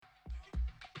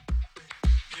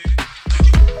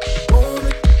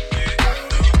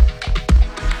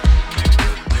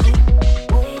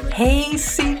Peace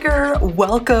Seeker.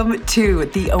 Welcome to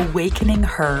the Awakening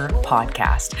Her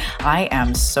podcast. I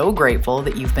am so grateful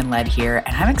that you've been led here,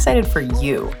 and I'm excited for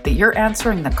you that you're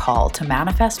answering the call to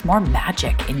manifest more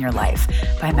magic in your life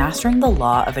by mastering the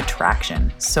law of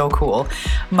attraction. So cool.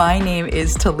 My name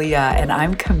is Talia, and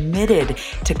I'm committed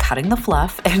to cutting the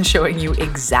fluff and showing you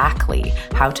exactly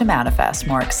how to manifest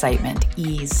more excitement,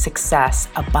 ease, success,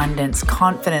 abundance,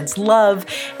 confidence, love,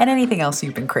 and anything else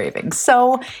you've been craving.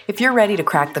 So if you're ready to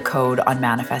crack the code on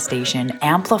manifestation,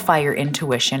 amplify your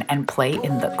intuition, and play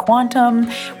in the quantum,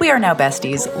 we are now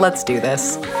besties. Let's do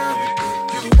this.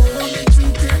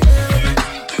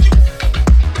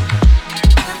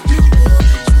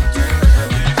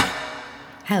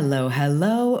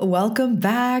 Hello. Welcome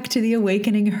back to the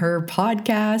Awakening Her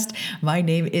podcast. My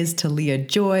name is Talia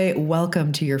Joy.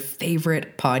 Welcome to your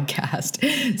favorite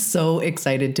podcast. So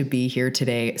excited to be here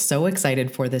today. So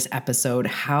excited for this episode.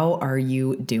 How are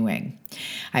you doing?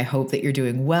 I hope that you're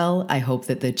doing well. I hope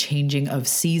that the changing of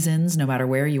seasons, no matter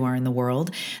where you are in the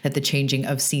world, that the changing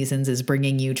of seasons is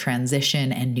bringing you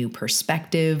transition and new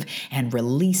perspective and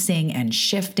releasing and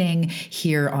shifting.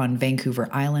 Here on Vancouver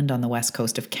Island on the west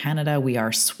coast of Canada, we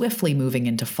are swiftly moving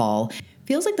into fall.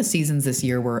 Feels like the seasons this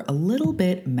year were a little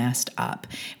bit messed up.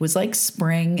 It was like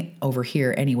spring over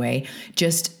here anyway,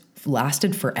 just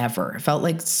lasted forever. It felt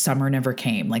like summer never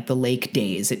came, like the lake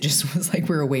days. It just was like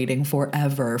we were waiting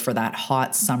forever for that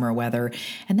hot summer weather.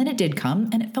 And then it did come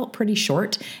and it felt pretty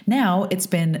short. Now it's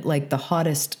been like the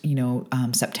hottest,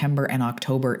 September and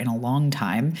October in a long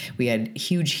time. We had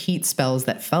huge heat spells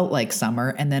that felt like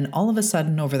summer. And then all of a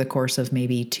sudden over the course of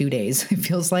maybe 2 days, it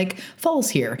feels like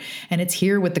fall's here. And it's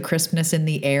here with the crispness in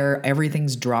the air.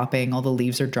 Everything's dropping. All the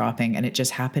leaves are dropping. And it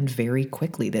just happened very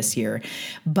quickly this year.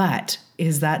 But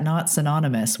is that not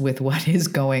synonymous with what is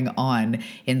going on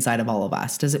inside of all of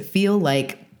us? Does it feel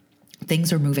like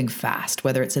things are moving fast,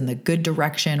 whether it's in the good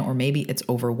direction or maybe it's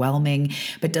overwhelming,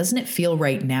 but doesn't it feel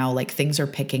right now like things are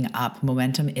picking up,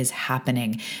 momentum is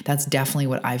happening? That's definitely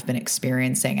what I've been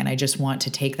experiencing. And I just want to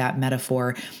take that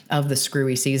metaphor of the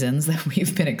screwy seasons that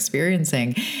we've been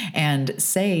experiencing and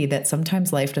say that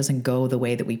sometimes life doesn't go the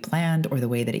way that we planned or the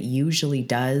way that it usually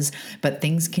does, but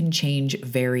things can change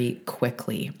very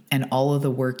quickly. And all of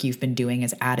the work you've been doing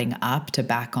is adding up. To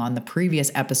back on the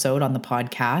previous episode on the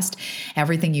podcast,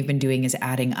 everything you've been doing is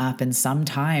adding up. And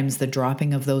sometimes the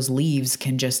dropping of those leaves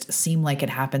can just seem like it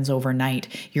happens overnight.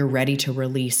 You're ready to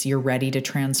release, you're ready to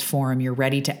transform, you're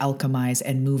ready to alchemize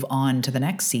and move on to the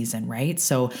next season, right?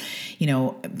 So,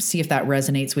 see if that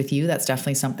resonates with you. That's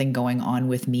definitely something going on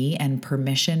with me, and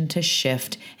permission to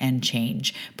shift and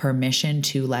change, permission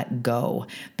to let go,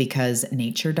 because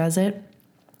nature does it.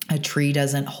 A tree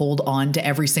doesn't hold on to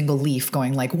every single leaf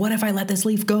going like, what if I let this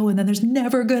leaf go and then there's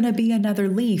never going to be another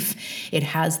leaf? It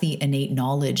has the innate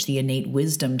knowledge, the innate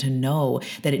wisdom to know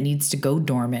that it needs to go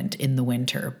dormant in the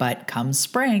winter. But come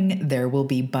spring, there will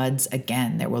be buds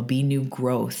again. There will be new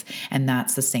growth. And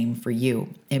that's the same for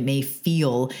you. It may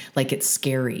feel like it's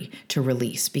scary to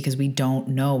release because we don't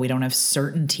know. We don't have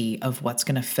certainty of what's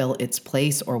going to fill its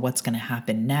place or what's going to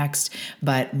happen next.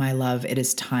 But my love, it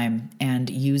is time, and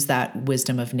use that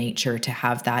wisdom of nature to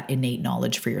have that innate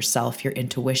knowledge for yourself, your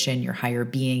intuition, your higher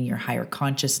being, your higher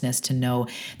consciousness, to know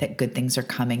that good things are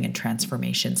coming and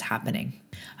transformations happening.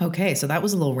 Okay, so that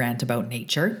was a little rant about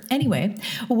nature. Anyway,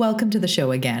 welcome to the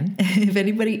show again. If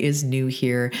anybody is new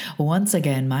here, once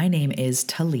again, my name is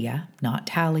Talia, not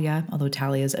Talia, although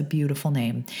Talia is a beautiful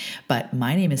name. But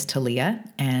my name is Talia,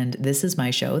 and this is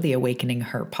my show, the Awakening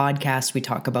Her podcast. We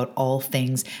talk about all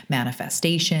things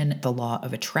manifestation, the law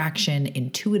of attraction,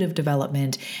 intuitive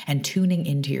development, and tuning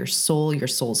into your soul, your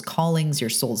soul's callings, your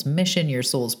soul's mission, your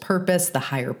soul's purpose, the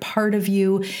higher part of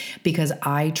you, because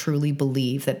I truly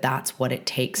believe that that's what it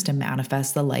takes to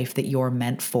manifest the life that you're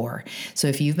meant for. So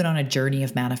if you've been on a journey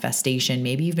of manifestation,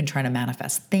 maybe you've been trying to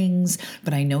manifest things,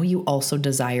 but I know you also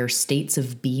desire states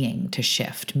of being to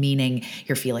shift, meaning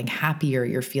you're feeling happier,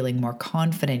 you're feeling more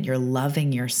confident, you're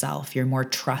loving yourself, you're more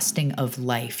trusting of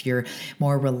life, you're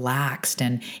more relaxed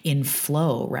and in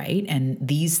flow, right? And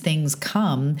these things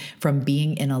come from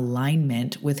being in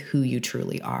alignment with who you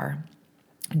truly are.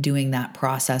 Doing that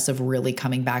process of really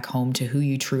coming back home to who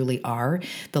you truly are,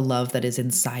 the love that is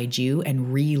inside you,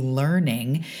 and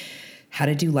relearning how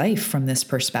to do life from this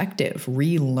perspective,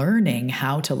 relearning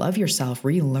how to love yourself,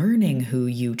 relearning who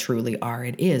you truly are.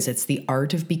 It's the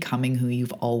art of becoming who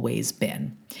you've always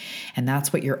been. And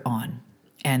that's what you're on.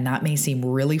 And that may seem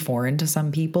really foreign to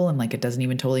some people and like it doesn't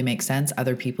even totally make sense.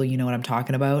 Other people, you know what I'm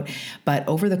talking about. But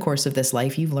over the course of this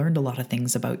life, you've learned a lot of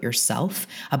things about yourself,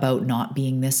 about not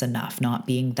being this enough, not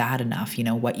being that enough. You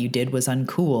know, what you did was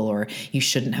uncool, or you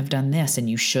shouldn't have done this and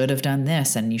you should have done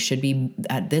this and you should be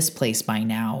at this place by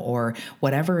now, or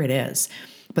whatever it is.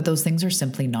 But those things are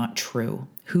simply not true.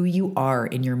 Who you are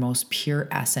in your most pure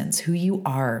essence, who you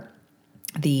are,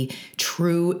 the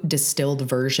true distilled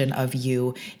version of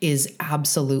you, is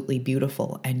absolutely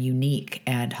beautiful and unique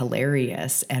and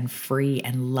hilarious and free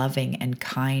and loving and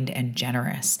kind and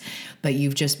generous. But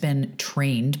you've just been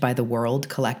trained by the world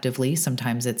collectively.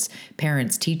 Sometimes it's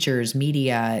parents, teachers,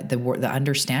 media, the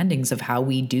understandings of how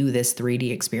we do this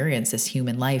 3D experience, this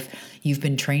human life. You've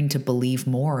been trained to believe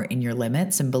more in your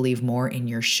limits and believe more in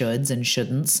your shoulds and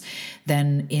shouldn'ts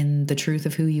than in the truth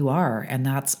of who you are. And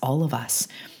that's all of us.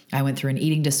 I went through an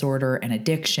eating disorder and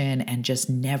addiction and just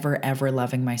never, ever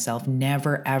loving myself,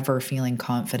 never, ever feeling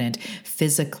confident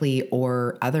physically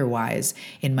or otherwise.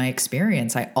 In my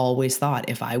experience, I always thought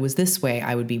if I was this way,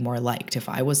 I would be more liked. If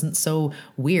I wasn't so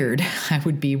weird, I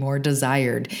would be more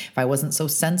desired. If I wasn't so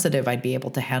sensitive, I'd be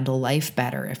able to handle life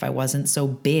better. If I wasn't so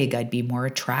big, I'd be more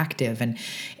attractive. And,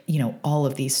 you know, all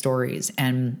of these stories.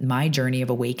 And my journey of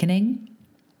awakening,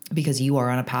 because you are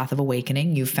on a path of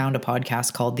awakening. You've found a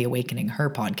podcast called the Awakening Her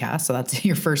Podcast. So that's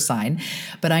your first sign.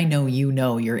 But I know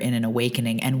you're in an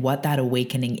awakening. And what that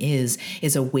awakening is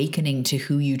awakening to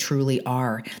who you truly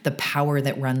are, the power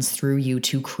that runs through you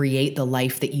to create the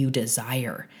life that you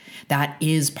desire. That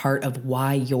is part of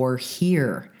why you're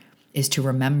here, is to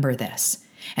remember this.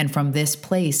 And from this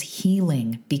place,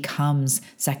 healing becomes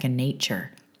second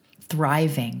nature.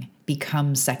 Thriving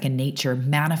becomes second nature.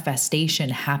 Manifestation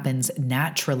happens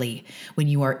naturally when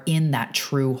you are in that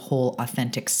true, whole,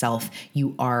 authentic self.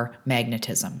 You are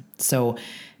magnetism. So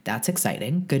that's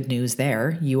exciting. Good news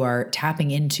there. You are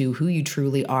tapping into who you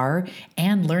truly are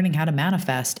and learning how to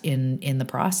manifest in the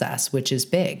process, which is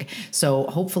big. So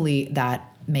hopefully that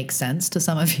makes sense to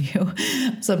some of you.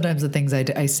 Sometimes the things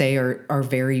I say are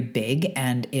very big.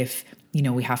 And if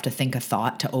we have to think a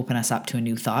thought to open us up to a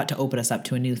new thought, to open us up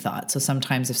to a new thought. So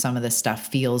sometimes if some of this stuff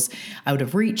feels out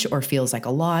of reach or feels like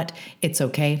a lot, it's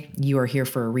okay. You are here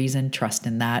for a reason. Trust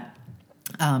in that.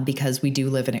 Because we do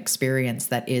live an experience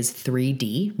that is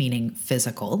 3D, meaning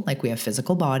physical, like we have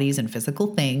physical bodies and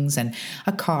physical things and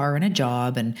a car and a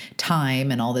job and time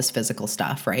and all this physical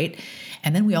stuff, right?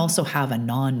 And then we also have a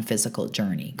non-physical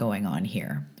journey going on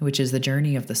here, which is the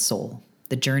journey of the soul.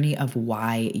 The journey of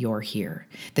why you're here,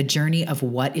 the journey of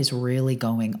what is really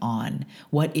going on.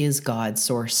 What is God,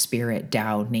 source, spirit,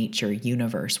 Tao, nature,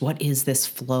 universe? What is this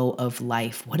flow of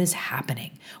life? What is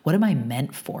happening? What am I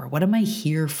meant for? What am I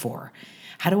here for?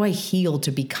 How do I heal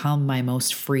to become my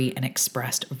most free and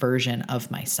expressed version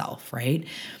of myself, right?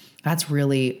 That's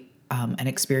really an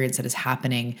experience that is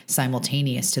happening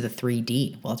simultaneous to the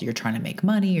 3D. Well, you're trying to make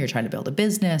money, you're trying to build a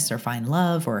business or find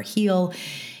love or heal,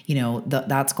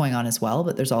 that's going on as well.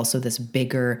 But there's also this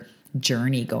bigger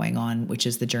journey going on, which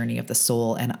is the journey of the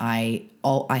soul. And I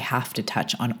have to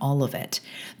touch on all of it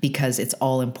because it's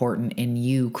all important in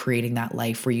you creating that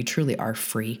life where you truly are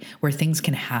free, where things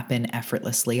can happen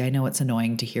effortlessly. I know it's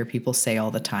annoying to hear people say all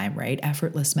the time, right?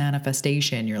 Effortless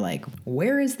manifestation. You're like,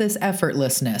 where is this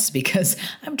effortlessness? Because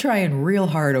I'm trying real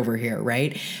hard over here,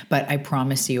 right? But I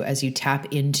promise you, as you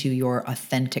tap into your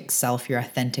authentic self, your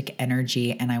authentic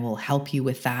energy, and I will help you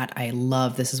with that. I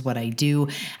love, this is what I do.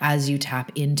 As you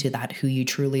tap into that, who you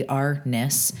truly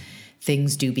are-ness,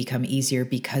 things do become easier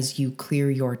because you clear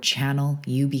your channel,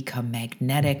 you become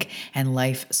magnetic, and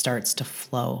life starts to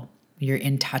flow. You're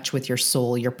in touch with your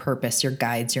soul, your purpose, your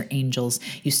guides, your angels.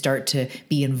 You start to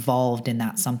be involved in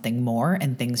that something more,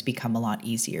 and things become a lot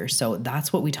easier. So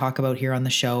that's what we talk about here on the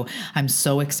show. I'm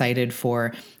so excited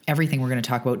for everything we're going to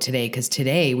talk about today, because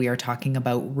today we are talking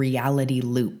about reality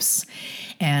loops.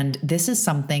 And this is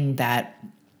something that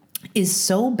is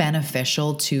so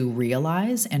beneficial to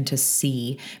realize and to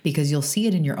see, because you'll see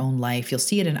it in your own life, you'll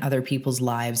see it in other people's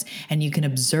lives, and you can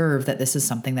observe that this is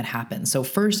something that happens. So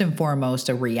first and foremost,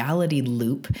 a reality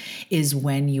loop is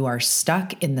when you are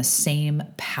stuck in the same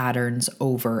patterns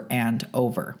over and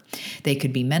over. They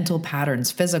could be mental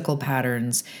patterns, physical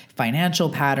patterns, financial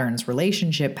patterns,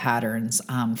 relationship patterns,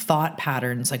 thought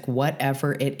patterns, like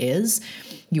whatever it is,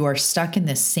 you are stuck in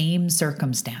the same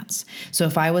circumstance. So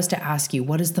if I was to ask you,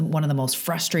 what is one of the most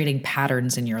frustrating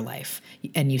patterns in your life?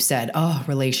 And you said,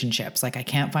 relationships, like I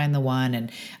can't find the one and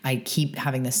I keep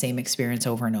having the same experience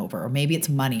over and over. Or maybe it's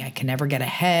money. I can never get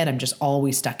ahead. I'm just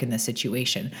always stuck in this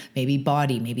situation. Maybe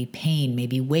body, maybe pain,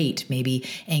 maybe weight, maybe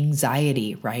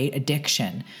anxiety, right?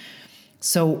 Addiction.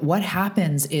 So what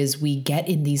happens is we get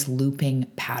in these looping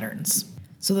patterns.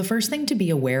 So the first thing to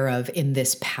be aware of in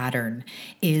this pattern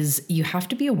is you have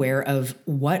to be aware of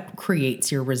what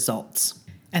creates your results.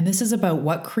 And this is about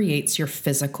what creates your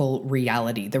physical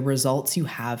reality, the results you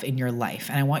have in your life.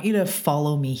 And I want you to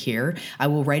follow me here. I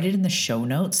will write it in the show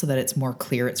notes so that it's more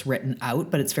clear, it's written out,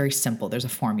 but it's very simple. There's a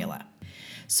formula.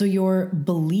 So your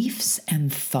beliefs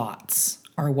and thoughts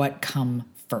are what come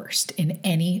first in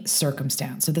any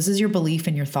circumstance. So this is your belief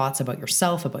and your thoughts about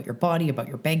yourself, about your body, about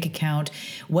your bank account,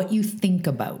 what you think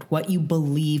about, what you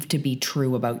believe to be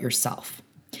true about yourself.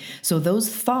 So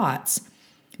those thoughts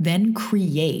then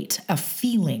create a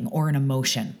feeling or an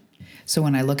emotion. So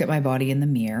when I look at my body in the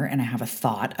mirror and I have a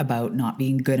thought about not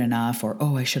being good enough, or,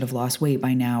 oh, I should have lost weight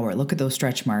by now, or look at those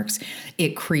stretch marks, it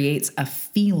creates a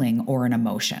feeling or an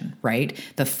emotion, right?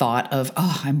 The thought of,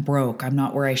 oh, I'm broke, I'm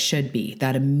not where I should be.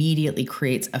 That immediately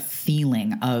creates a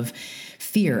feeling of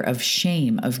fear, of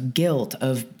shame, of guilt,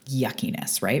 of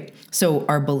yuckiness, right? So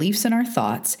our beliefs and our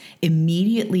thoughts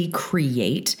immediately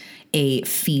create a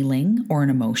feeling or an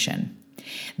emotion.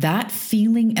 That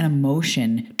feeling and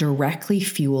emotion directly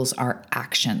fuels our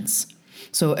actions.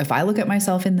 So if I look at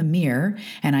myself in the mirror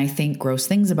and I think gross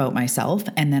things about myself,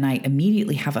 and then I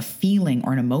immediately have a feeling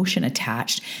or an emotion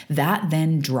attached, that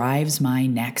then drives my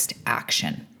next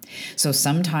action. So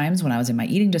sometimes when I was in my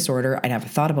eating disorder, I'd have a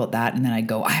thought about that, and then I'd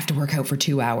go, I have to work out for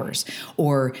 2 hours.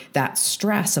 Or that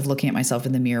stress of looking at myself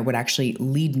in the mirror would actually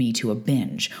lead me to a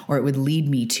binge, or it would lead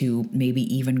me to maybe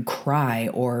even cry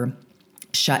or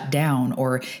shut down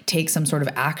or take some sort of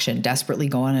action, desperately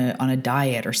go on a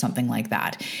diet or something like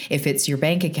that. If it's your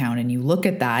bank account and you look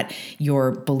at that,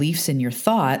 your beliefs and your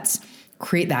thoughts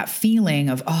create that feeling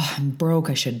of, oh, I'm broke,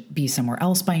 I should be somewhere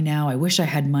else by now, I wish I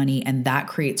had money, and that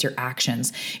creates your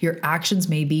actions. Your actions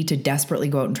may be to desperately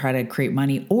go out and try to create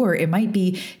money, or it might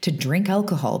be to drink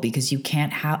alcohol because you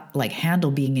can't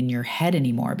handle being in your head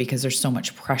anymore because there's so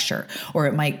much pressure, or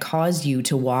it might cause you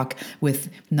to walk with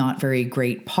not very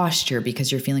great posture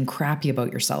because you're feeling crappy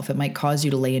about yourself. It might cause you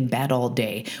to lay in bed all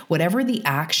day. Whatever the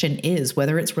action is,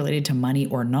 whether it's related to money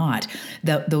or not,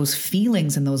 those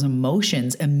feelings and those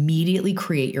emotions immediately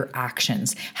create your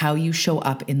actions, how you show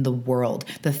up in the world,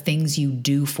 the things you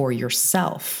do for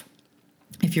yourself.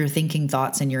 If you're thinking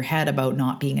thoughts in your head about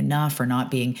not being enough or not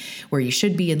being where you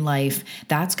should be in life,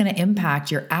 that's going to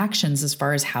impact your actions as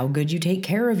far as how good you take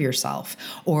care of yourself.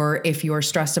 Or if you're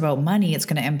stressed about money, it's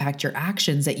going to impact your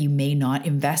actions that you may not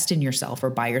invest in yourself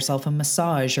or buy yourself a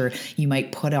massage, or you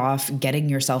might put off getting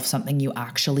yourself something you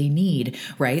actually need,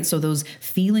 right? So those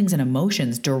feelings and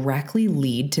emotions directly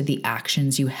lead to the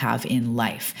actions you have in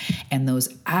life. And those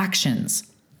actions,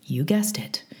 you guessed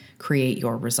it, create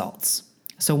your results.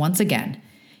 So once again,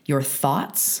 your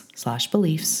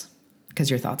thoughts/beliefs,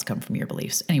 because your thoughts come from your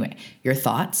beliefs. Anyway, your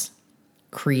thoughts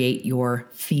create your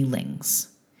feelings.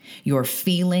 Your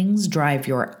feelings drive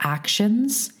your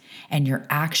actions, and your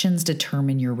actions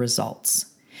determine your results.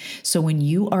 So when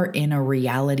you are in a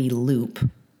reality loop,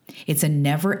 it's a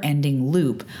never-ending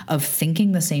loop of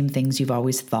thinking the same things you've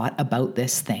always thought about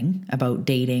this thing, about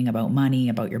dating, about money,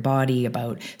 about your body,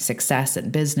 about success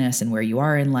and business and where you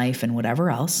are in life and whatever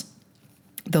else.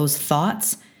 Those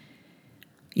thoughts,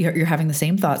 you're having the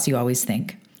same thoughts you always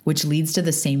think, which leads to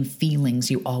the same feelings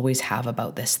you always have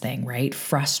about this thing, right?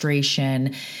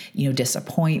 Frustration,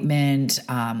 disappointment,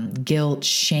 guilt,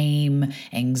 shame,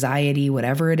 anxiety,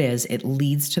 whatever it is, it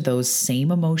leads to those same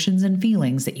emotions and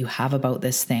feelings that you have about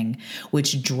this thing,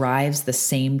 which drives the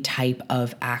same type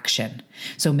of action.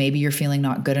 So maybe you're feeling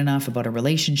not good enough about a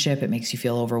relationship. It makes you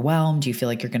feel overwhelmed. You feel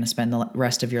like you're going to spend the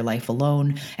rest of your life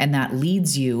alone. And that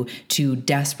leads you to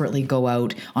desperately go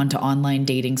out onto online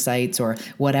dating sites or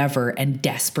whatever and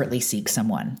desperately seek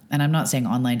someone. And I'm not saying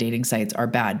online dating sites are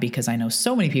bad, because I know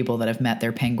so many people that have met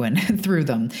their penguin through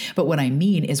them. But what I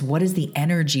mean is, what is the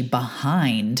energy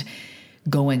behind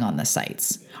going on the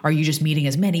sites? Are you just meeting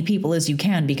as many people as you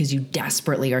can because you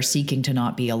desperately are seeking to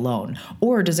not be alone?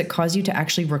 Or does it cause you to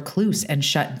actually recluse and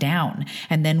shut down?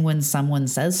 And then when someone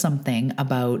says something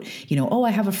about, oh, I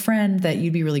have a friend that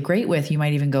you'd be really great with, you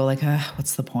might even go like,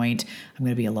 what's the point? I'm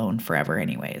going to be alone forever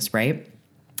anyways, right?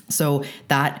 So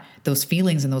those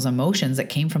feelings and those emotions that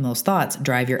came from those thoughts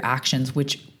drive your actions,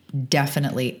 which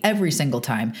definitely every single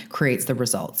time creates the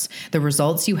results. The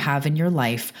results you have in your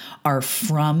life are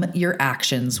from your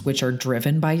actions, which are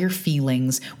driven by your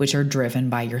feelings, which are driven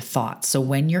by your thoughts. So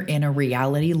when you're in a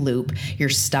reality loop, you're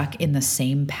stuck in the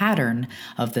same pattern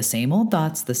of the same old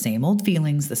thoughts, the same old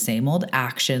feelings, the same old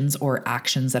actions, or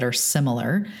actions that are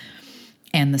similar,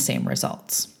 and the same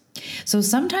results. So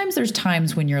sometimes there's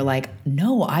times when you're like,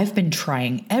 no, I've been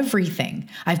trying everything.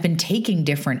 I've been taking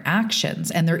different actions.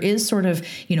 And there is sort of,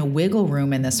 wiggle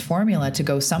room in this formula to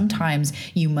go. Sometimes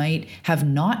you might have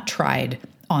not tried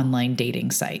online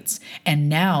dating sites and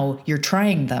now you're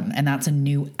trying them, and that's a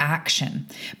new action.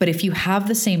 But if you have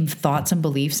the same thoughts and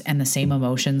beliefs and the same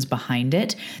emotions behind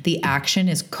it, the action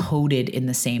is coded in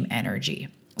the same energy.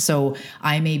 So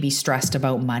I may be stressed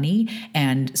about money,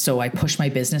 and so I push my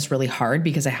business really hard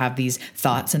because I have these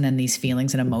thoughts and then these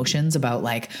feelings and emotions about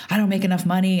like, I don't make enough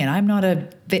money and I'm not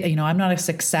a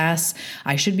success.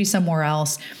 I should be somewhere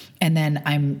else. And then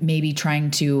I'm maybe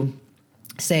trying to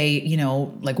say,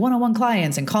 like one-on-one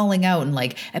clients and calling out and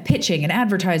like pitching and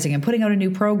advertising and putting out a new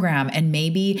program. And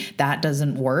maybe that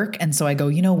doesn't work. And so I go,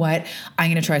 you know what? I'm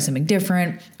going to try something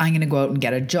different. I'm going to go out and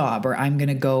get a job, or I'm going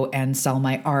to go and sell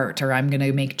my art, or I'm going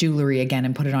to make jewelry again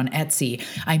and put it on Etsy.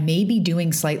 I may be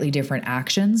doing slightly different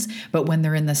actions, but when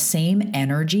they're in the same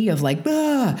energy of like,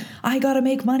 I got to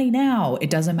make money now, it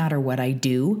doesn't matter what I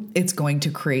do. It's going to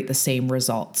create the same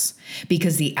results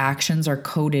because the actions are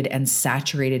coded and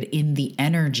saturated in the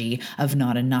energy of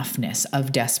not enoughness,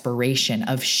 of desperation,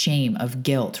 of shame, of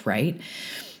guilt, right?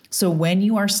 So when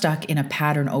you are stuck in a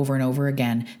pattern over and over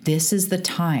again, this is the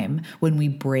time when we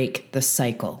break the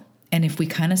cycle. And if we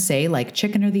kind of say like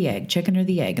chicken or the egg,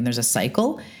 and there's a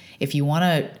cycle, if you want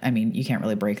to, you can't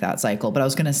really break that cycle, but I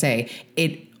was going to say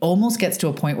it almost gets to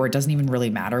a point where it doesn't even really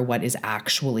matter what is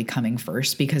actually coming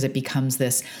first, because it becomes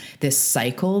this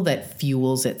cycle that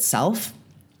fuels itself.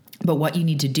 But what you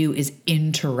need to do is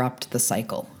interrupt the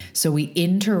cycle. So we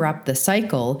interrupt the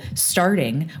cycle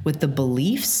starting with the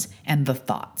beliefs and the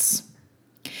thoughts.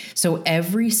 So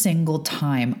every single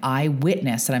time I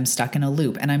witness that I'm stuck in a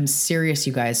loop, and I'm serious,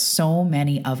 you guys, so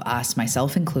many of us,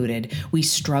 myself included, we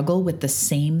struggle with the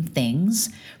same things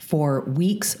for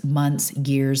weeks, months,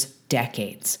 years,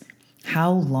 decades.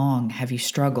 How long have you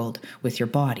struggled with your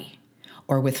body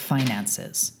or with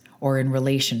finances or in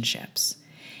relationships?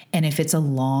 And if it's a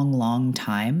long, long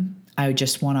time, I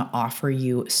just want to offer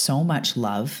you so much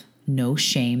love, no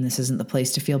shame. This isn't the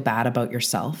place to feel bad about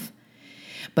yourself.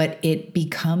 But it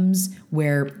becomes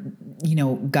where,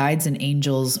 guides and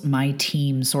angels, my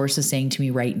team, Source is saying to me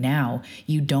right now,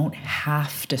 you don't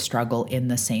have to struggle in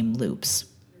the same loops.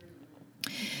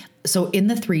 So in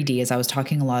the 3D, as I was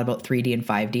talking a lot about 3D and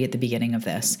 5D at the beginning of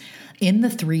this, in the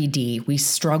 3D, we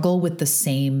struggle with the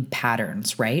same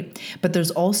patterns, right? But there's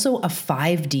also a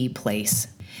 5D place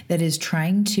that is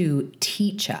trying to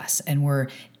teach us, and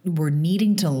we're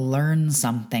needing to learn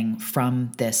something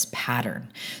from this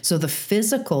pattern. So the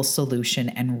physical solution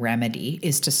and remedy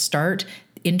is to start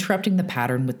interrupting the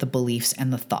pattern with the beliefs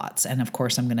and the thoughts. And of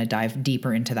course, I'm going to dive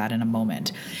deeper into that in a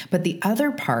moment. But the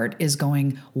other part is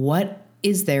going, what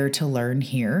is there to learn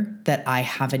here that I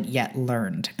haven't yet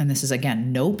learned? And this is,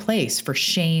 again, no place for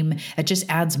shame. It just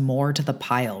adds more to the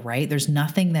pile, right? There's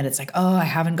nothing that it's like, oh, I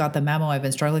haven't got the memo. I've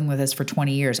been struggling with this for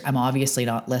 20 years. I'm obviously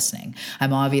not listening.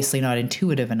 I'm obviously not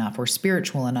intuitive enough or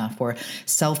spiritual enough or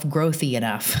self-growthy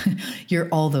enough. You're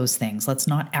all those things. Let's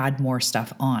not add more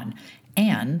stuff on.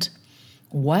 And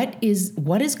what is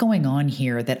going on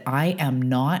here that I am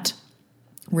not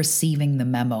receiving the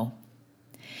memo?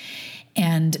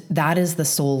 And that is the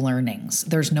soul learnings.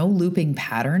 There's no looping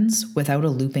patterns without a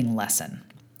looping lesson.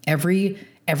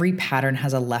 Every pattern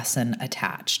has a lesson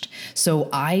attached. So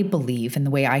I believe, in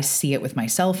the way I see it with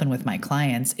myself and with my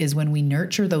clients, is when we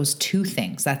nurture those two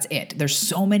things, that's it. There's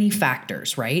so many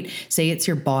factors, right? Say it's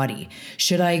your body.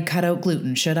 Should I cut out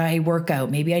gluten? Should I work out?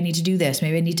 Maybe I need to do this.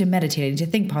 Maybe I need to meditate. I need to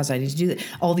think positive. I need to do that.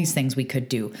 All these things we could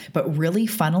do, but really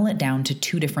funnel it down to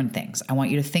two different things. I want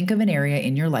you to think of an area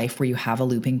in your life where you have a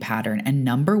looping pattern. And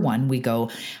number one, we go,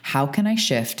 how can I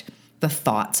shift the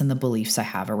thoughts and the beliefs I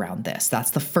have around this?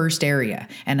 That's the first area.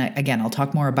 And again, I'll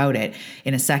talk more about it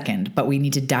in a second, but we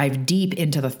need to dive deep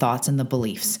into the thoughts and the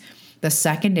beliefs. The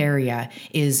second area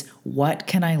is, what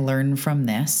can I learn from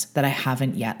this that I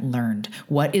haven't yet learned?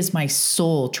 What is my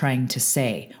soul trying to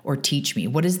say or teach me?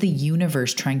 What is the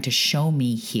universe trying to show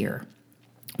me here?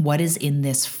 What is in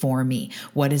this for me?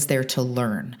 What is there to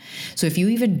learn? So if you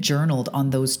even journaled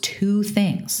on those two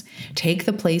things, take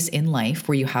the place in life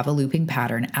where you have a looping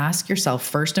pattern, ask yourself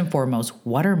first and foremost,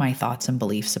 what are my thoughts and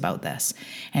beliefs about this?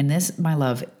 And this, my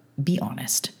love, be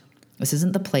honest. This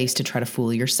isn't the place to try to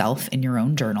fool yourself in your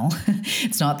own journal.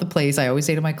 It's not the place. I always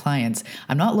say to my clients,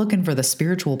 I'm not looking for the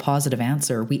spiritual positive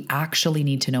answer. We actually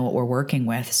need to know what we're working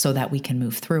with so that we can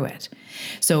move through it.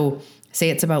 So say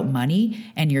it's about money,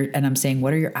 and I'm saying,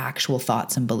 what are your actual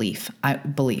thoughts and beliefs? I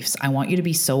want you to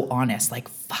be so honest, like,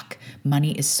 fuck,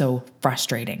 Money is so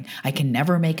frustrating. I can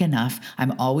never make enough.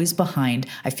 I'm always behind.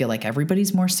 I feel like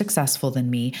everybody's more successful than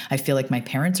me. I feel like my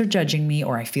parents are judging me,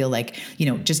 or I feel like,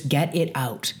 just get it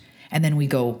out. And then we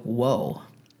go, whoa,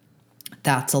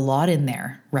 that's a lot in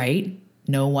there, right?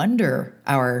 No wonder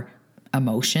our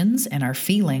emotions and our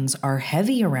feelings are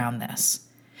heavy around this.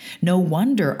 No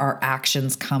wonder our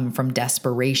actions come from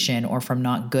desperation or from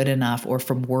not good enough or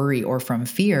from worry or from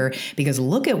fear, because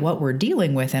look at what we're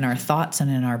dealing with in our thoughts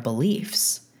and in our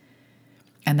beliefs.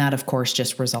 And that, of course,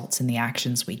 just results in the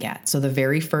actions we get. So the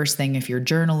very first thing, if you're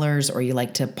journalers or you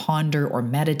like to ponder or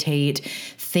meditate,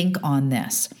 think on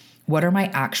this. What are my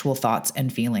actual thoughts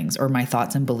and feelings, or my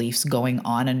thoughts and beliefs going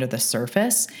on under the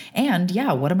surface? And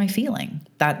what am I feeling?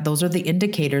 Those are the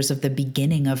indicators of the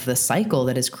beginning of the cycle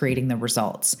that is creating the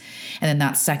results. And then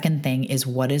that second thing is,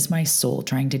 what is my soul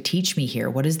trying to teach me here?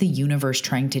 What is the universe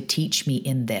trying to teach me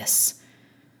in this?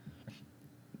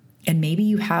 And maybe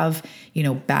you have,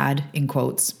 bad, in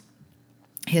quotes,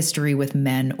 history with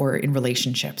men or in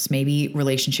relationships. Maybe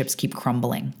relationships keep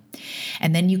crumbling.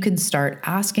 And then you can start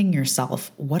asking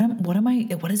yourself, what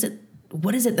is it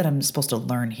that I'm supposed to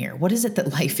learn here? What is it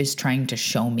that life is trying to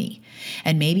show me?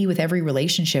 And maybe with every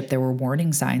relationship, there were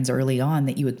warning signs early on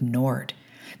that you ignored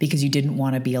because you didn't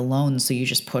want to be alone. So you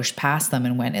just pushed past them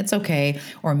and went, it's okay.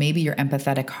 Or maybe your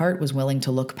empathetic heart was willing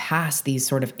to look past these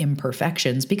sort of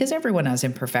imperfections, because everyone has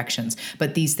imperfections,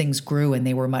 but these things grew and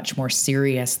they were much more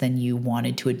serious than you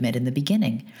wanted to admit in the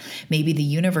beginning. Maybe the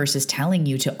universe is telling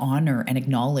you to honor and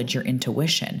acknowledge your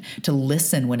intuition, to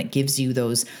listen when it gives you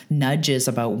those nudges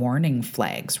about warning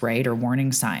flags, right? Or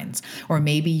warning signs. Or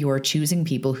maybe you're choosing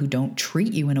people who don't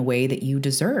treat you in a way that you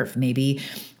deserve. Maybe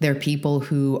they're people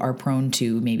who are prone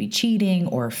to maybe cheating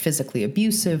or physically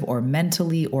abusive or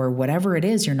mentally or whatever it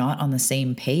is. You're not on the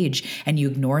same page and you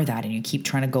ignore that and you keep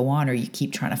trying to go on, or you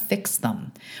keep trying to fix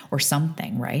them or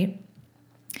something, right?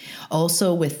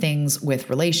 Also with things, with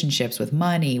relationships, with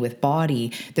money, with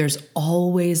body, there's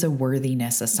always a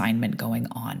worthiness assignment going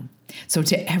on. So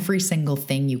to every single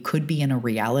thing you could be in a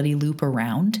reality loop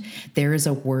around, there is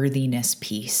a worthiness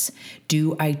piece.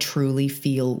 Do I truly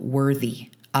feel worthy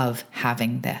of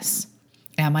having this?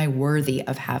 Am I worthy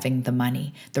of having the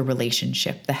money, the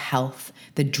relationship, the health,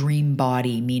 the dream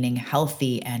body, meaning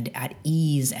healthy and at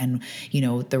ease and,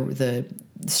 the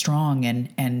strong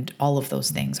and all of those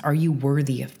things? Are you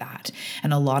worthy of that?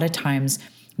 And a lot of times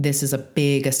this is a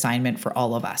big assignment for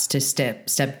all of us to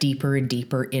step deeper and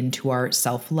deeper into our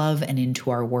self-love and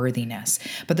into our worthiness.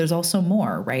 But there's also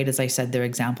more, right? As I said, the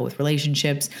example with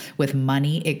relationships, with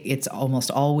money, it's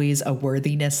almost always a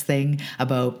worthiness thing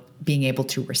about being able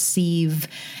to receive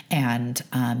and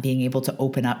being able to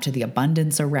open up to the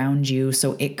abundance around you.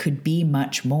 So it could be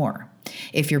much more.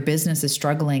 If your business is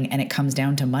struggling and it comes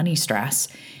down to money stress,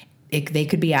 they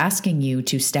could be asking you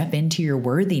to step into your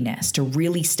worthiness, to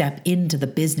really step into the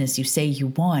business you say you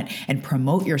want and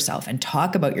promote yourself and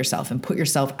talk about yourself and put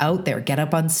yourself out there, get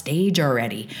up on stage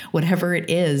already, whatever it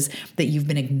is that you've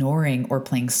been ignoring or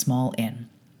playing small in.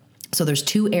 So there's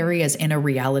two areas in a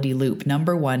reality loop.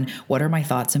 Number one, what are my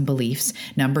thoughts and beliefs?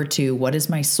 Number two, what is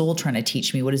my soul trying to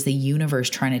teach me? What is the universe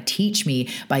trying to teach me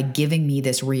by giving me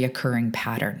this reoccurring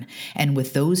pattern? And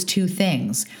with those two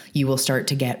things, you will start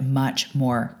to get much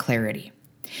more clarity.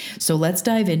 So let's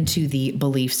dive into the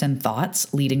beliefs and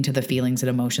thoughts leading to the feelings and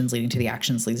emotions, leading to the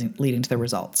actions, leading to the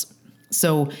results.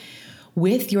 So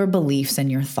with your beliefs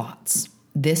and your thoughts,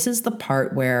 this is the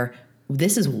part where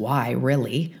this is why,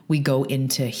 really, we go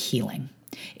into healing,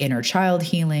 inner child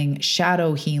healing, shadow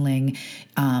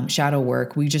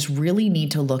work. We just really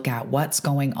need to look at what's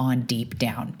going on deep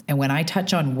down. And when I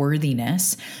touch on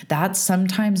worthiness, that's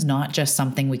sometimes not just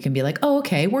something we can be like, oh,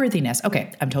 okay, worthiness.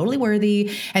 Okay, I'm totally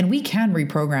worthy. And we can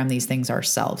reprogram these things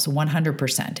ourselves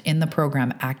 100%. In the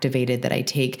program Activated that I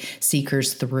take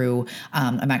seekers through,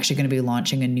 I'm actually going to be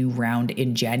launching a new round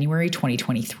in January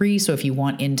 2023. So if you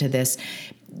want into this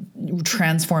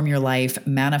transform your life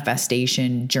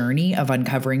manifestation journey of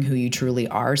uncovering who you truly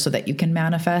are so that you can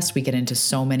manifest, we get into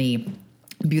so many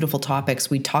beautiful topics.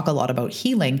 We talk a lot about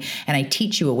healing, and I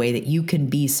teach you a way that you can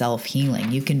be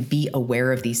self-healing. You can be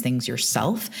aware of these things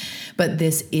yourself. But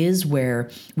this is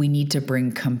where we need to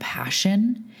bring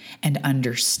compassion and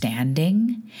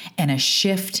understanding and a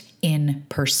shift in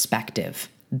perspective.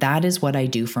 That is what I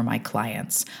do for my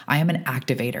clients. I am an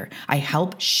activator. I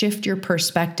help shift your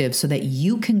perspective so that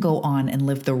you can go on and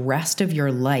live the rest of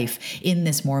your life in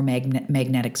this more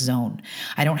magnetic zone.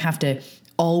 I don't have to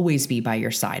always be by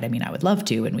your side. I mean, I would love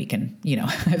to, and we can,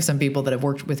 I have some people that have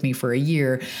worked with me for a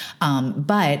year,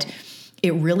 but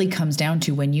it really comes down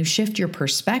to when you shift your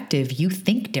perspective, you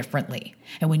think think differently.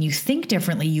 And when you think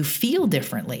differently, you feel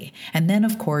differently. And then,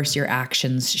 of course, your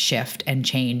actions shift and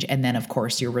change. And then, of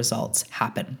course, your results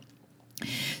happen.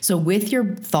 So with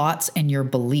your thoughts and your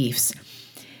beliefs,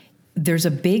 there's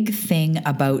a big thing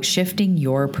about shifting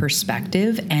your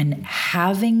perspective and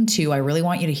having to, I really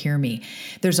want you to hear me.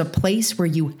 There's a place where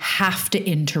you have to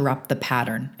interrupt the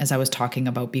pattern, as I was talking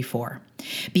about before.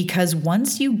 Because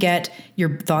once you get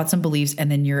your thoughts and beliefs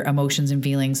and then your emotions and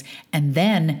feelings, and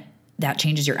then that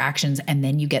changes your actions, and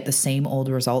then you get the same old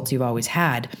results you've always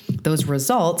had. Those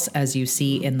results, as you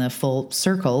see in the full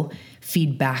circle,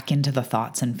 feed back into the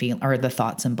thoughts and the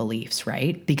thoughts and beliefs,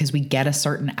 right? Because we get a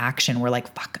certain action. We're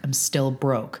like, fuck, I'm still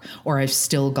broke, or I've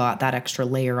still got that extra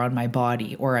layer on my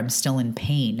body, or I'm still in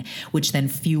pain, which then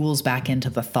fuels back into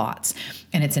the thoughts.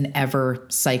 And it's an ever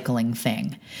cycling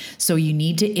thing. So you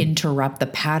need to interrupt the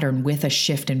pattern with a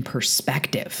shift in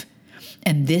perspective.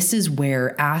 And this is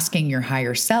where asking your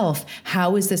higher self,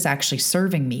 how is this actually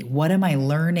serving me? What am I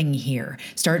learning here?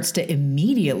 Starts to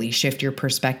immediately shift your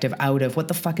perspective out of what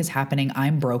the fuck is happening?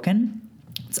 I'm broken.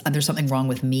 There's something wrong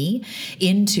with me,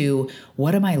 into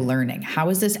what am I learning? How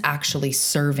is this actually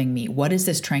serving me? What is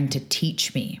this trying to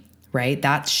teach me? Right?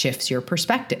 That shifts your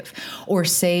perspective. Or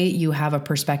say you have a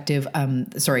perspective,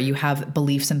 you have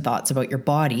beliefs and thoughts about your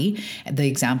body. The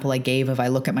example I gave of I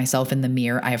look at myself in the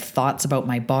mirror, I have thoughts about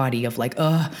my body of like,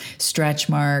 stretch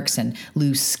marks and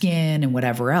loose skin and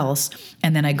whatever else.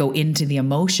 And then I go into the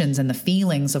emotions and the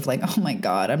feelings of like, oh my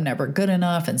God, I'm never good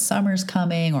enough and summer's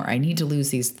coming, or I need to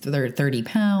lose these 30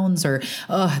 pounds, or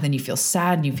then you feel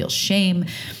sad and you feel shame.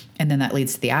 And then that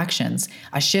leads to the actions.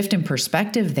 A shift in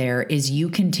perspective there is you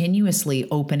continuously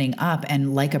opening up.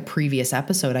 And like a previous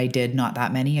episode I did not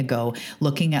that many ago,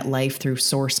 looking at life through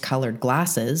source colored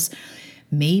glasses.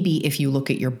 Maybe if you look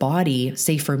at your body,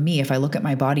 say for me, if I look at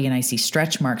my body and I see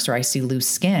stretch marks or I see loose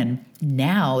skin,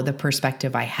 now the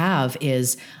perspective I have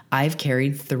is I've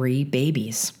carried 3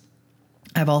 babies.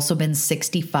 I've also been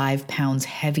 65 pounds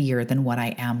heavier than what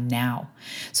I am now.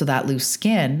 So that loose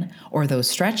skin or those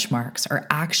stretch marks are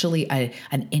actually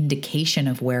an indication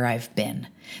of where I've been.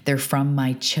 They're from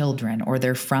my children, or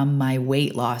they're from my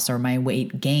weight loss or my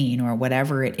weight gain or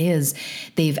whatever it is.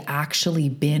 They've actually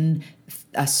been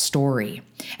a story.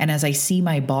 And as I see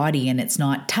my body and it's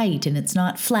not tight and it's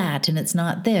not flat and it's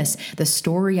not this, the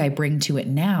story I bring to it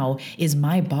now is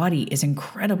my body is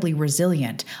incredibly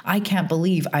resilient. I can't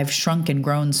believe I've shrunk and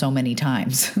grown so many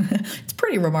times. It's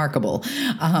pretty remarkable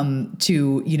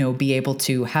to, be able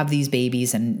to have these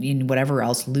babies and whatever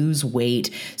else, lose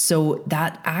weight. So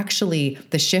that actually,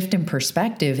 the shift in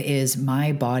perspective is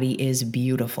my body is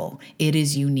beautiful. It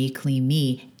is uniquely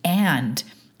me. And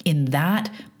in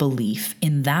that belief,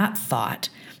 in that thought,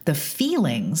 the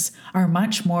feelings are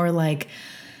much more like,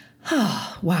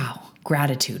 oh, wow,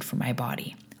 gratitude for my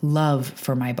body, love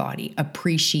for my body,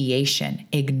 appreciation,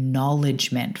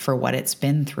 acknowledgement for what it's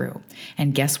been through.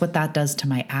 And guess what that does to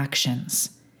my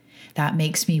actions? That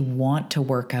makes me want to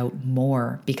work out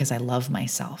more because I love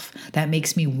myself. That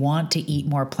makes me want to eat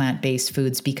more plant-based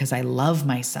foods because I love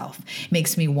myself. It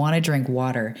makes me want to drink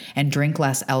water and drink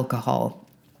less alcohol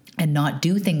and not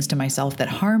do things to myself that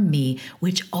harm me,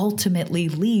 which ultimately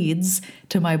leads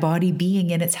to my body being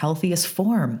in its healthiest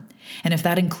form. And if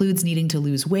that includes needing to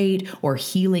lose weight or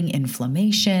healing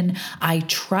inflammation, I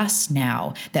trust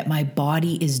now that my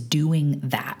body is doing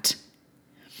that.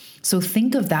 So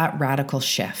think of that radical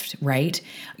shift, right?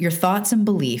 Your thoughts and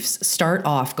beliefs start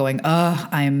off going,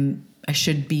 I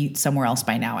should be somewhere else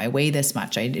by now. I weigh this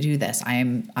much. I do this. I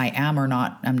am or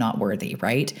not, I'm not worthy,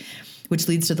 right? Which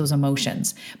leads to those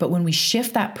emotions. But when we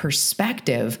shift that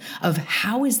perspective of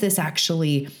how is this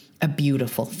actually a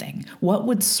beautiful thing? What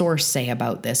would Source say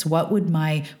about this? What would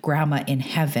my grandma in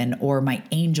heaven or my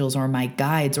angels or my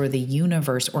guides or the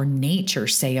universe or nature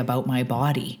say about my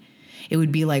body? It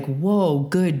would be like, whoa,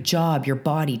 good job. Your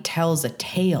body tells a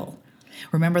tale.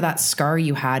 Remember that scar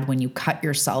you had when you cut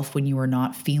yourself when you were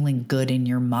not feeling good in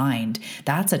your mind?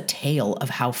 That's a tale of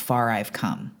how far I've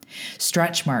come.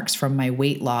 Stretch marks from my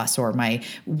weight loss or my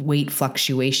weight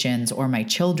fluctuations or my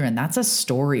children, that's a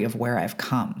story of where I've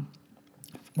come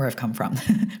from.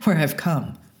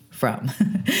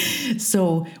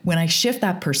 So when I shift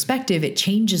that perspective, it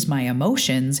changes my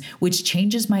emotions, which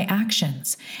changes my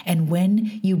actions. And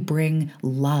when you bring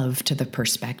love to the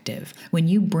perspective, when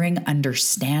you bring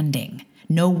understanding,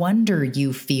 no wonder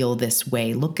you feel this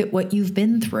way. Look at what you've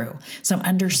been through. Some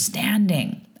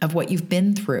understanding of what you've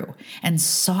been through and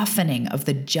softening of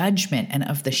the judgment and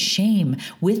of the shame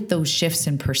with those shifts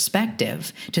in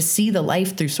perspective, to see the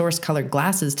life through source colored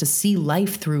glasses, to see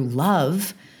life through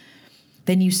love.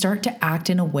 then you start to act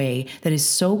in a way that is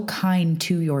so kind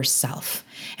to yourself.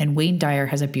 And Wayne Dyer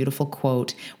has a beautiful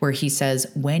quote where he says,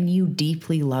 when you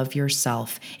deeply love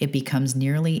yourself, it becomes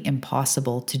nearly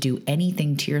impossible to do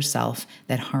anything to yourself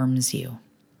that harms you.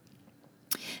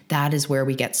 That is where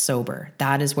we get sober.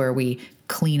 That is where we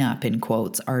clean up, in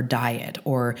quotes, our diet,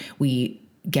 or we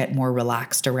get more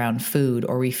relaxed around food,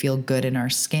 or we feel good in our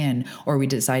skin, or we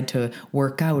decide to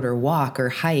work out or walk or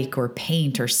hike or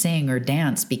paint or sing or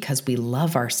dance because we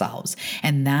love ourselves.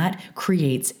 And that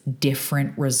creates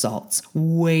different results,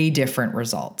 way different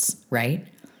results, right?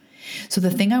 So the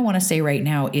thing I want to say right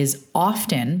now is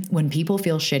often when people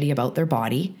feel shitty about their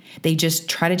body, they just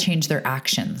try to change their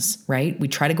actions, right? We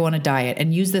try to go on a diet,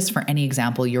 and use this for any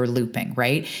example you're looping,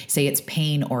 right? Say it's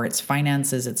pain, or it's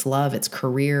finances, it's love, it's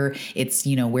career, it's,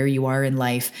 where you are in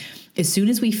life. As soon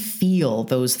as we feel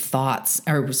those thoughts,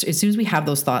 or as soon as we have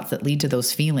those thoughts that lead to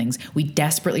those feelings, we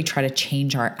desperately try to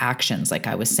change our actions, like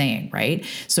I was saying, right?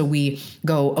 So we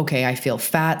go, okay, I feel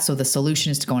fat, so the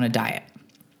solution is to go on a diet.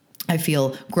 I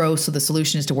feel gross, so the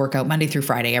solution is to work out Monday through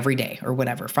Friday every day, or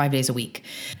whatever, 5 days a week.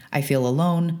 I feel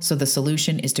alone, so the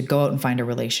solution is to go out and find a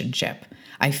relationship.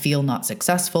 I feel not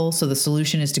successful, so the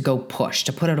solution is to go push,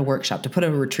 to put out a workshop, to put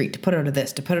out a retreat, to put out a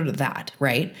this, to put out a that,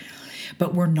 right?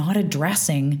 But we're not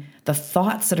addressing the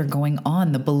thoughts that are going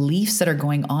on, the beliefs that are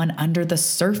going on under the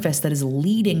surface that is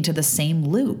leading to the same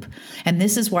loop. And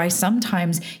this is why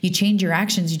sometimes you change your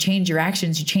actions,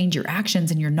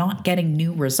 and you're not getting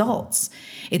new results.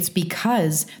 It's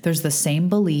because there's the same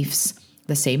beliefs,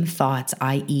 the same thoughts,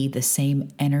 i.e., the same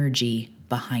energy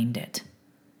behind it.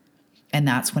 And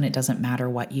that's when it doesn't matter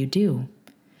what you do.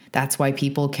 That's why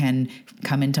people can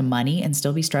come into money and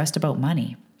still be stressed about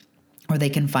money. Or they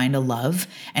can find a love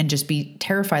and just be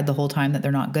terrified the whole time that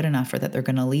they're not good enough, or that they're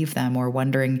going to leave them, or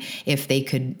wondering if they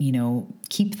could,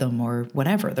 keep them, or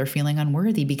whatever. They're feeling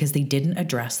unworthy because they didn't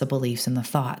address the beliefs and the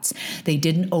thoughts. They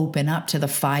didn't open up to the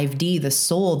 5D, the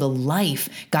soul, the life,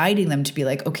 guiding them to be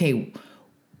like, okay,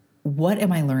 what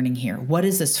am I learning here? What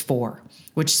is this for?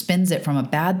 Which spins it from a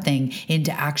bad thing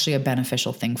into actually a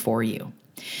beneficial thing for you.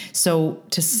 So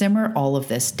to simmer all of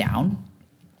this down,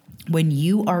 when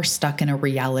you are stuck in a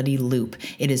reality loop,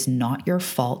 it is not your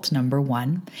fault, number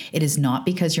one. It is not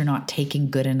because you're not taking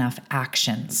good enough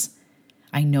actions.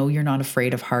 I know you're not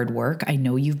afraid of hard work. I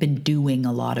know you've been doing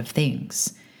a lot of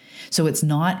things. So it's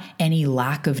not any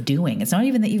lack of doing. It's not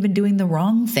even that you've been doing the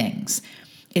wrong things.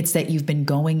 It's that you've been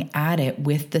going at it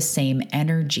with the same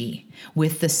energy,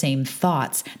 with the same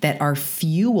thoughts that are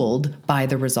fueled by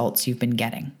the results you've been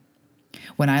getting.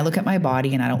 When I look at my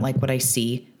body and I don't like what I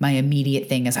see, my immediate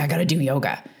thing is I got to do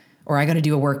yoga, or I got to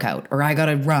do a workout, or I got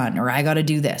to run, or I got to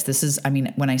do this.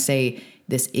 When I say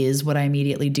this is what I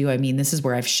immediately do, I mean, this is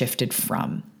where I've shifted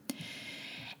from.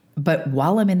 But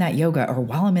while I'm in that yoga, or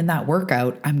while I'm in that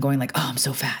workout, I'm going like, oh, I'm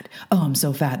so fat. Oh, I'm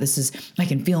so fat. I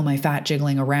can feel my fat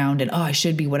jiggling around, and oh, I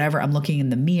should be whatever. I'm looking in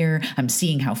the mirror. I'm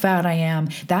seeing how fat I am.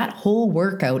 That whole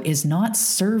workout is not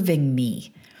serving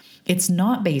me. It's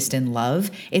not based in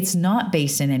love. It's not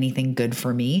based in anything good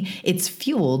for me. It's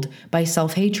fueled by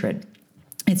self-hatred.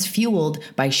 It's fueled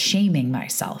by shaming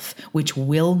myself, which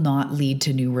will not lead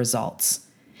to new results.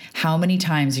 How many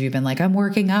times have you been like, I'm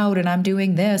working out and I'm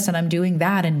doing this and I'm doing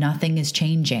that, and nothing is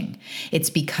changing?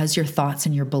 It's because your thoughts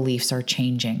and your beliefs are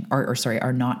changing,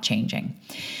 are not changing.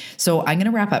 So I'm going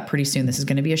to wrap up pretty soon. This is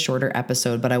going to be a shorter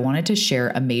episode, but I wanted to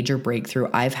share a major breakthrough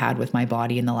I've had with my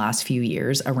body in the last few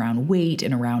years around weight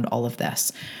and around all of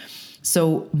this.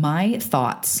 So my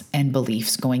thoughts and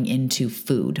beliefs going into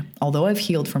food, although I've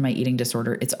healed from my eating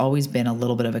disorder, it's always been a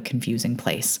little bit of a confusing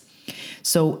place.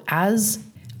 So as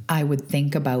I would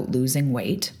think about losing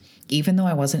weight, even though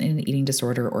I wasn't in an eating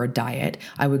disorder or a diet,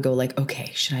 I would go like,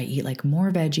 okay, should I eat like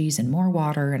more veggies and more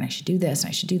water, and I should do this and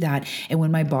I should do that. And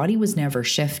when my body was never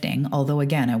shifting, although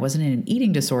again, I wasn't in an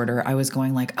eating disorder, I was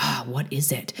going like, what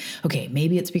is it? Okay,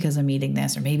 maybe it's because I'm eating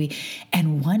this, or maybe.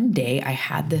 And one day I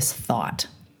had this thought,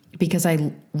 because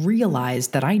I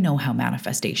realized that I know how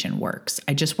manifestation works.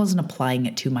 I just wasn't applying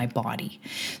it to my body.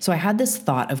 So I had this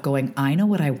thought of going, I know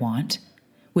what I want,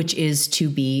 which is to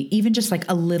be even just like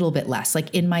a little bit less,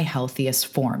 like in my healthiest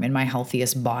form, in my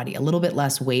healthiest body, a little bit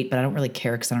less weight, but I don't really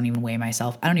care because I don't even weigh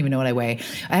myself. I don't even know what I weigh.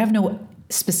 I have no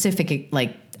specific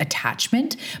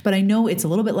attachment, but I know it's a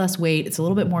little bit less weight. It's a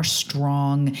little bit more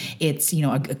strong. It's,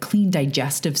 a clean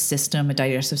digestive system, a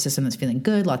digestive system that's feeling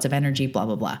good, lots of energy, blah,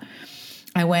 blah, blah.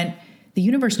 I went, the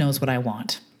universe knows what I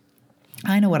want.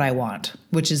 I know what I want,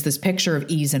 which is this picture of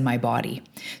ease in my body.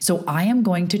 So I am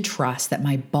going to trust that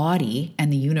my body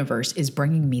and the universe is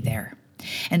bringing me there.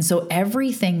 And so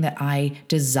everything that I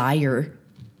desire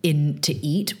to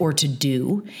eat or to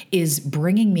do is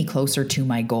bringing me closer to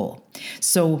my goal.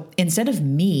 So instead of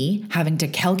me having to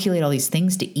calculate all these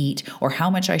things to eat or how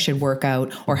much I should work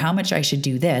out or how much I should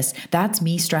do this, that's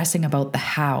me stressing about the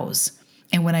hows.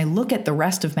 And when I look at the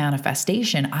rest of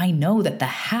manifestation, I know that the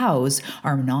hows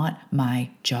are not my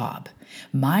job.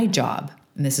 My job,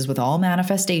 and this is with all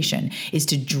manifestation, is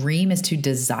to dream, is to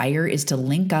desire, is to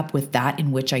link up with that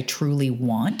in which I truly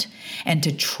want, and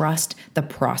to trust the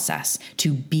process,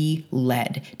 to be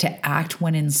led, to act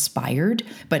when inspired,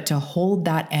 but to hold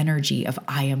that energy of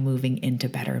I am moving into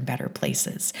better and better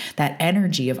places. That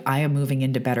energy of I am moving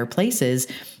into better places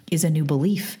is a new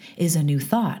belief, is a new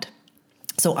thought.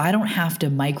 So I don't have to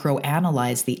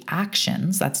microanalyze the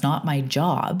actions. That's not my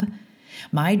job.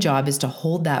 My job is to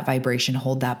hold that vibration,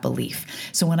 hold that belief.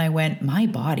 So when I went, my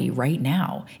body right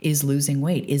now is losing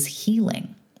weight, is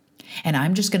healing. And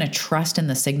I'm just going to trust in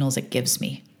the signals it gives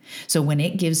me. So when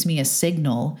it gives me a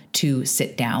signal to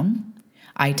sit down,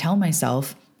 I tell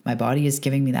myself, my body is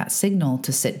giving me that signal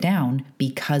to sit down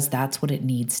because that's what it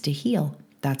needs to heal.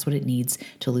 That's what it needs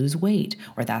to lose weight,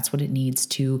 or that's what it needs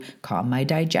to calm my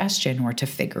digestion or to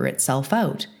figure itself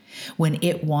out. When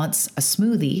it wants a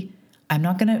smoothie, I'm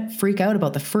not going to freak out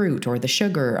about the fruit or the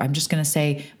sugar. I'm just going to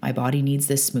say my body needs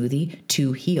this smoothie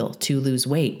to heal, to lose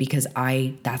weight because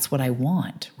that's what I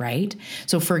want, right?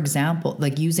 So for example,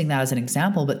 like using that as an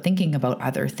example, but thinking about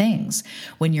other things.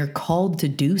 When you're called to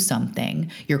do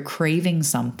something, you're craving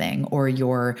something, or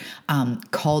you're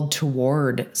called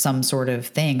toward some sort of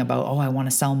thing about, I want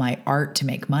to sell my art to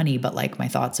make money, but like my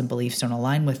thoughts and beliefs don't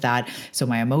align with that. So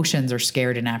my emotions are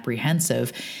scared and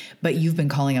apprehensive, but you've been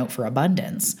calling out for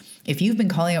abundance. If you've been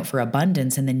calling out for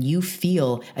abundance and then you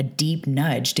feel a deep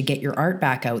nudge to get your art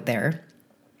back out there,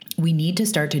 we need to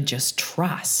start to just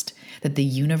trust that the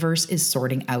universe is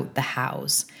sorting out the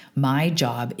hows. My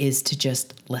job is to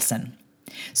just listen.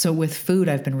 So with food,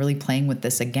 I've been really playing with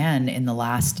this again in the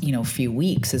last, few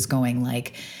weeks, is going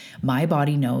like, my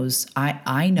body knows,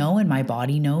 I know, and my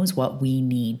body knows what we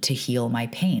need to heal my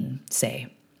pain,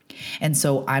 say. And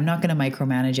so I'm not going to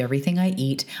micromanage everything I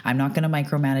eat. I'm not going to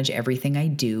micromanage everything I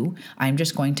do. I'm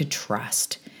just going to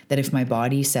trust that if my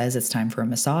body says it's time for a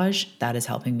massage, that is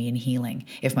helping me in healing.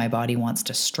 If my body wants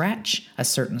to stretch, a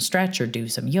certain stretch, or do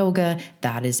some yoga,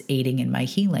 that is aiding in my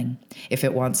healing. If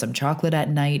it wants some chocolate at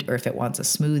night, or if it wants a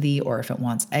smoothie, or if it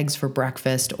wants eggs for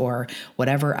breakfast, or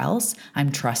whatever else,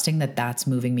 I'm trusting that that's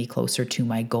moving me closer to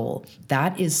my goal.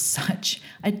 That is such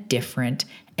a different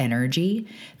energy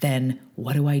than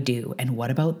what do I do? And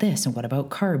what about this? And what about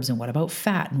carbs? And what about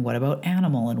fat? And what about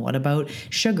animal? And what about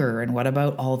sugar? And what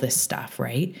about all this stuff,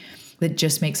 right? That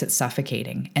just makes it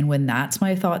suffocating. And when that's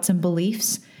my thoughts and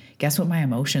beliefs, guess what my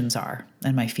emotions are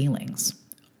and my feelings?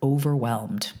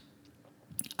 Overwhelmed,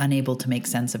 unable to make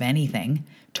sense of anything,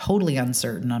 totally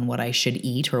uncertain on what I should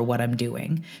eat or what I'm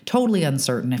doing, totally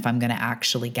uncertain if I'm going to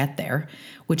actually get there,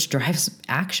 which drives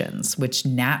actions, which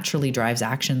naturally drives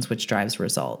actions, which drives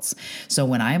results. So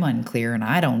when I'm unclear and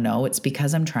I don't know, it's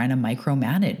because I'm trying to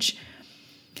micromanage.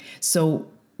 So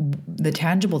the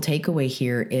tangible takeaway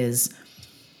here is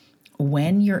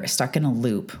when you're stuck in a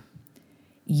loop,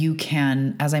 you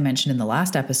can, as I mentioned in the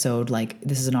last episode, like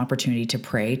this is an opportunity to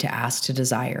pray, to ask, to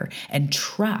desire, and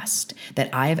trust that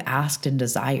I have asked and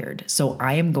desired. So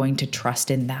I am going to trust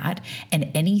in that.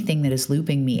 And anything that is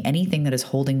looping me, anything that is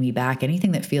holding me back,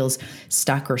 anything that feels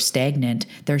stuck or stagnant,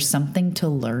 there's something to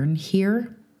learn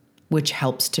here, which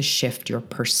helps to shift your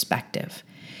perspective.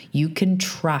 You can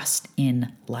trust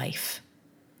in life.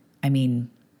 I mean,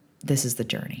 this is the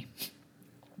journey.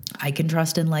 I can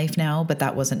trust in life now, but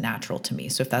that wasn't natural to me.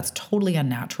 So if that's totally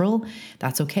unnatural,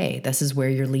 that's okay. This is where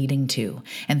you're leading to.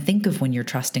 And think of when you're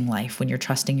trusting life, when you're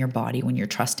trusting your body, when you're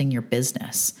trusting your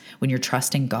business, when you're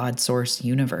trusting God, source,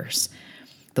 universe.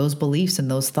 Those beliefs and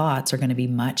those thoughts are going to be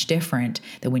much different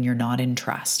than when you're not in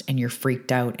trust and you're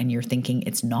freaked out and you're thinking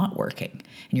it's not working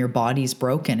and your body's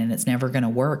broken and it's never going to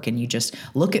work. And you just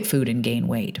look at food and gain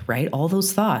weight, right? All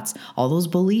those thoughts, all those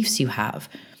beliefs you have,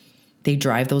 they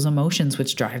drive those emotions,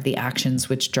 which drive the actions,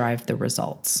 which drive the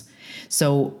results.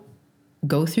 So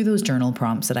go through those journal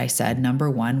prompts that I said. Number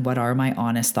one, what are my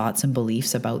honest thoughts and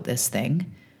beliefs about this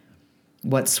thing?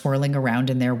 What's swirling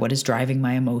around in there? What is driving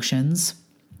my emotions?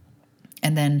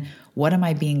 And then what am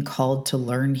I being called to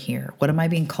learn here? What am I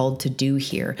being called to do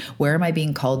here? Where am I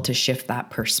being called to shift that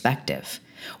perspective?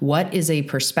 What is a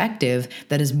perspective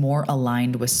that is more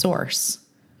aligned with source?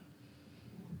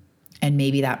 And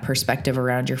maybe that perspective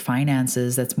around your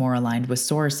finances that's more aligned with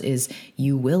source is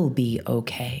you will be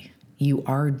okay. You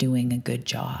are doing a good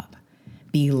job.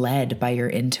 Be led by your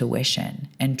intuition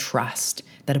and trust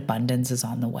that abundance is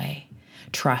on the way.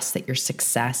 Trust that your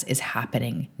success is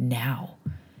happening now.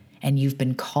 And you've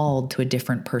been called to a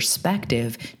different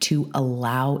perspective to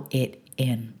allow it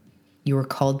in. You were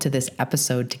called to this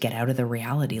episode to get out of the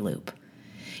reality loop.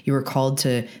 You were called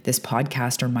to this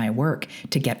podcast or my work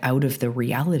to get out of the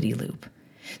reality loop.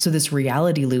 So this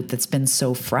reality loop that's been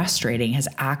so frustrating has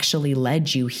actually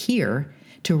led you here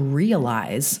to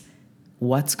realize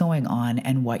what's going on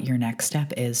and what your next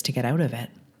step is to get out of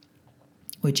it,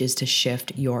 which is to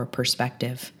shift your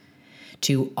perspective,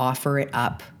 to offer it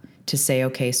up, to say,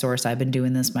 okay, Source, I've been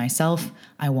doing this myself.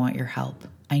 I want your help.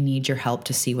 I need your help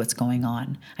to see what's going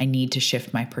on. I need to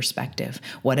shift my perspective.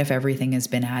 What if everything has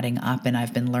been adding up and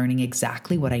I've been learning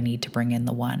exactly what I need to bring in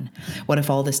the one? What if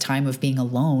all this time of being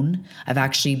alone, I'm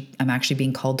actually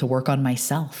being called to work on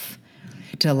myself,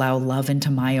 to allow love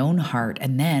into my own heart,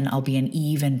 and then I'll be an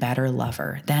even better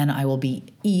lover. Then I will be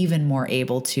even more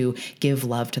able to give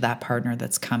love to that partner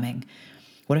that's coming.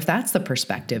 What if that's the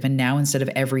perspective? And now instead of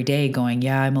every day going,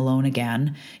 yeah, I'm alone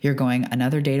again, you're going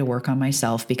another day to work on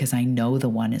myself because I know the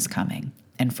one is coming.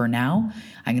 And for now,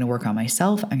 I'm going to work on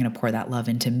myself. I'm going to pour that love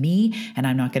into me, and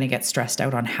I'm not going to get stressed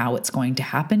out on how it's going to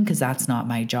happen because that's not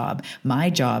my job. My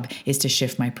job is to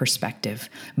shift my perspective.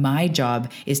 My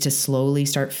job is to slowly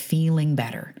start feeling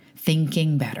better,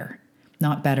 thinking better.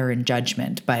 Not better in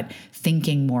judgment, but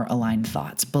thinking more aligned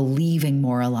thoughts, believing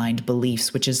more aligned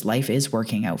beliefs, which is life is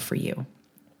working out for you.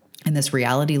 And this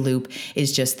reality loop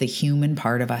is just the human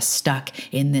part of us stuck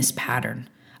in this pattern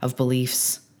of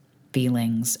beliefs,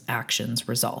 feelings, actions,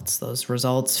 results. Those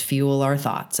results fuel our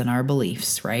thoughts and our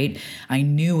beliefs, right? I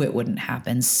knew it wouldn't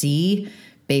happen. See,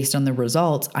 based on the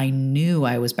results, I knew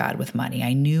I was bad with money.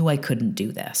 I knew I couldn't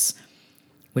do this,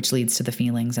 which leads to the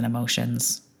feelings and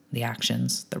emotions, the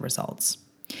actions, the results.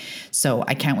 So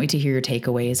I can't wait to hear your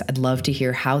takeaways. I'd love to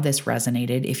hear how this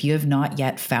resonated. If you have not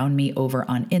yet found me over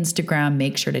on Instagram,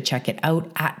 make sure to check it out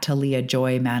at Talia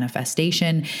Joy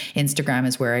Manifestation. Instagram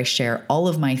is where I share all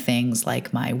of my things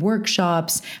like my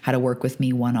workshops, how to work with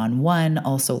me one-on-one,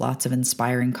 also lots of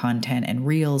inspiring content and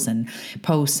reels and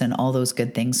posts and all those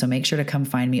good things. So make sure to come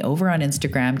find me over on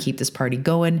Instagram. Keep this party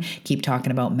going. Keep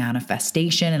talking about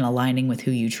manifestation and aligning with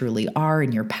who you truly are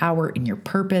and your power and your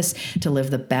purpose to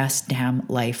live the best damn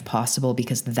life possible,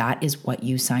 because that is what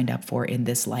you signed up for in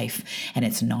this life, and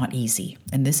it's not easy.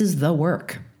 And this is the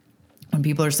work. When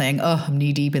people are saying, oh, I'm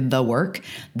knee deep in the work,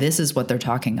 this is what they're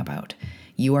talking about.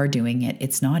 You are doing it.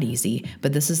 It's not easy,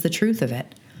 but this is the truth of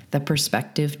it. The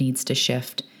perspective needs to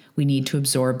shift. We need to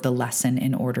absorb the lesson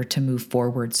in order to move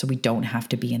forward so we don't have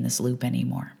to be in this loop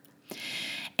anymore.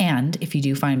 And if you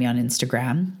do find me on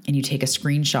Instagram and you take a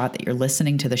screenshot that you're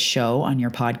listening to the show on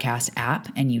your podcast app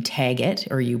and you tag it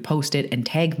or you post it and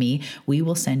tag me, we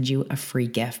will send you a free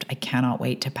gift. I cannot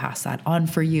wait to pass that on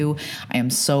for you. I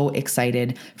am so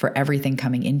excited for everything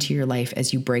coming into your life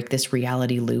as you break this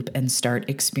reality loop and start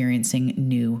experiencing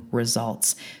new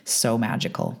results. So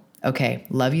magical. Okay,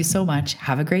 love you so much.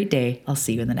 Have a great day. I'll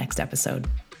see you in the next episode.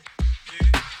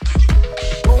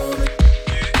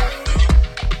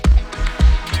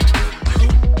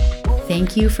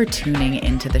 Thank you for tuning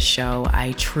into the show.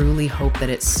 I truly hope that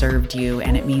it served you,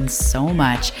 and it means so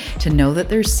much to know that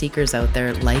there's seekers out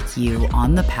there like you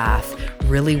on the path,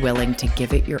 really willing to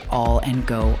give it your all and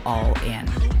go all in.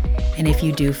 And if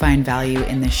you do find value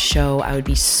in this show, I would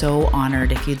be so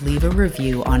honored if you'd leave a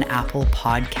review on Apple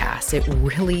Podcasts. It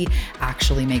really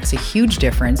actually makes a huge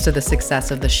difference to the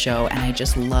success of the show, and I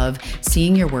just love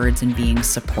seeing your words and being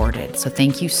supported. So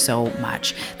thank you so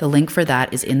much. The link for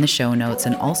that is in the show notes,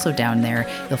 and also down there,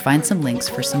 you'll find some links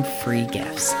for some free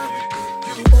gifts.